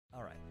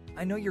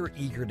I know you're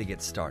eager to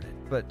get started,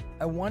 but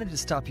I wanted to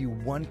stop you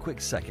one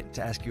quick second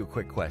to ask you a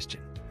quick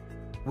question.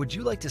 Would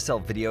you like to sell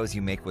videos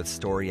you make with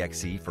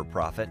Storyxy for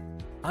profit?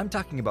 I'm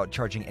talking about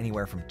charging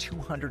anywhere from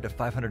 $200 to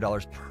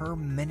 $500 per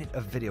minute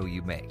of video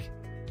you make.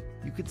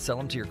 You could sell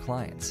them to your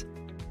clients,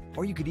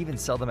 or you could even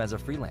sell them as a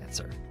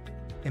freelancer.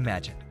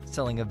 Imagine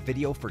selling a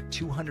video for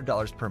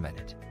 $200 per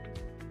minute.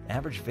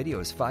 Average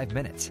video is 5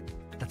 minutes.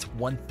 That's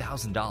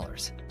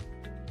 $1,000.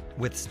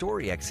 With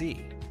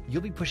Storyxy,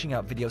 you'll be pushing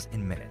out videos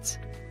in minutes.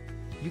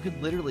 You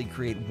could literally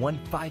create one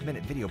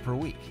 5-minute video per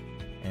week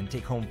and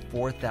take home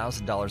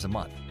 $4,000 a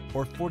month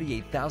or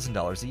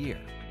 $48,000 a year.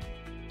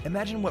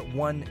 Imagine what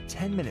one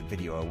 10-minute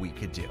video a week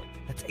could do.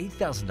 That's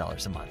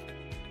 $8,000 a month.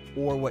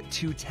 Or what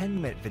two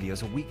 10-minute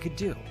videos a week could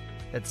do.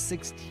 That's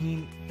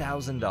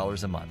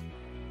 $16,000 a month.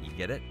 You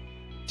get it?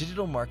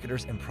 Digital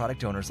marketers and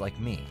product owners like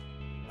me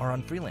are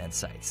on freelance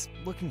sites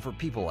looking for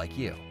people like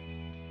you.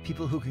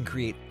 People who can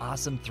create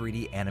awesome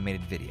 3D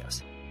animated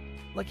videos.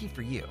 Lucky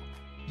for you,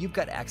 you've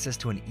got access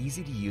to an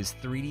easy-to-use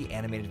 3D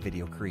animated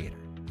video creator.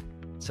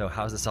 So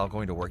how's this all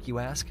going to work, you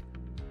ask?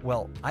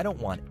 Well, I don't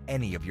want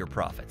any of your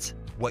profits.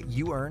 What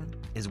you earn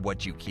is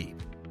what you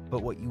keep.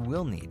 But what you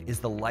will need is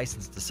the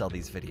license to sell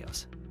these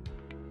videos.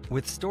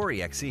 With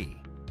Storyxy,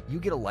 you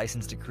get a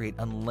license to create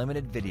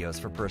unlimited videos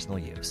for personal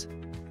use.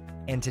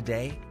 And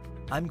today,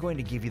 I'm going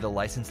to give you the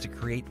license to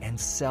create and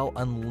sell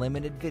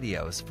unlimited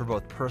videos for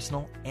both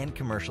personal and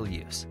commercial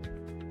use.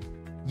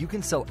 You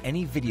can sell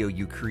any video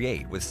you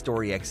create with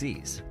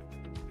Storyxy's,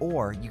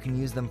 or you can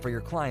use them for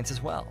your clients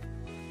as well.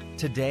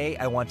 Today,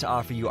 I want to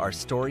offer you our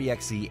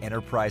Storyxy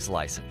Enterprise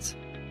License.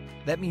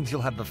 That means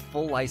you'll have the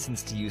full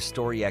license to use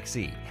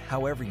Storyxy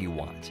however you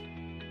want.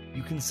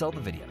 You can sell the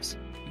videos.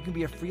 You can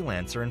be a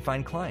freelancer and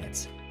find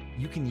clients.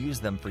 You can use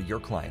them for your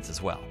clients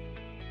as well.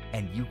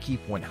 And you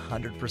keep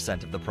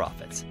 100% of the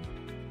profits.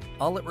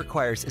 All it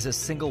requires is a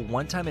single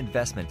one-time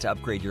investment to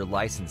upgrade your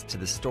license to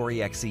the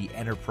Storyxy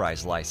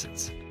Enterprise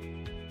License.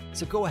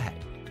 So go ahead,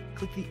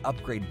 click the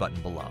upgrade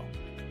button below,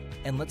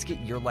 and let's get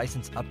your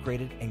license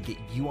upgraded and get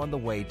you on the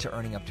way to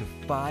earning up to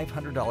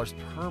 $500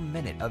 per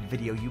minute of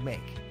video you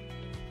make.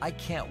 I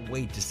can't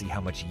wait to see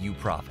how much you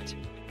profit.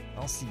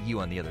 I'll see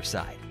you on the other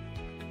side.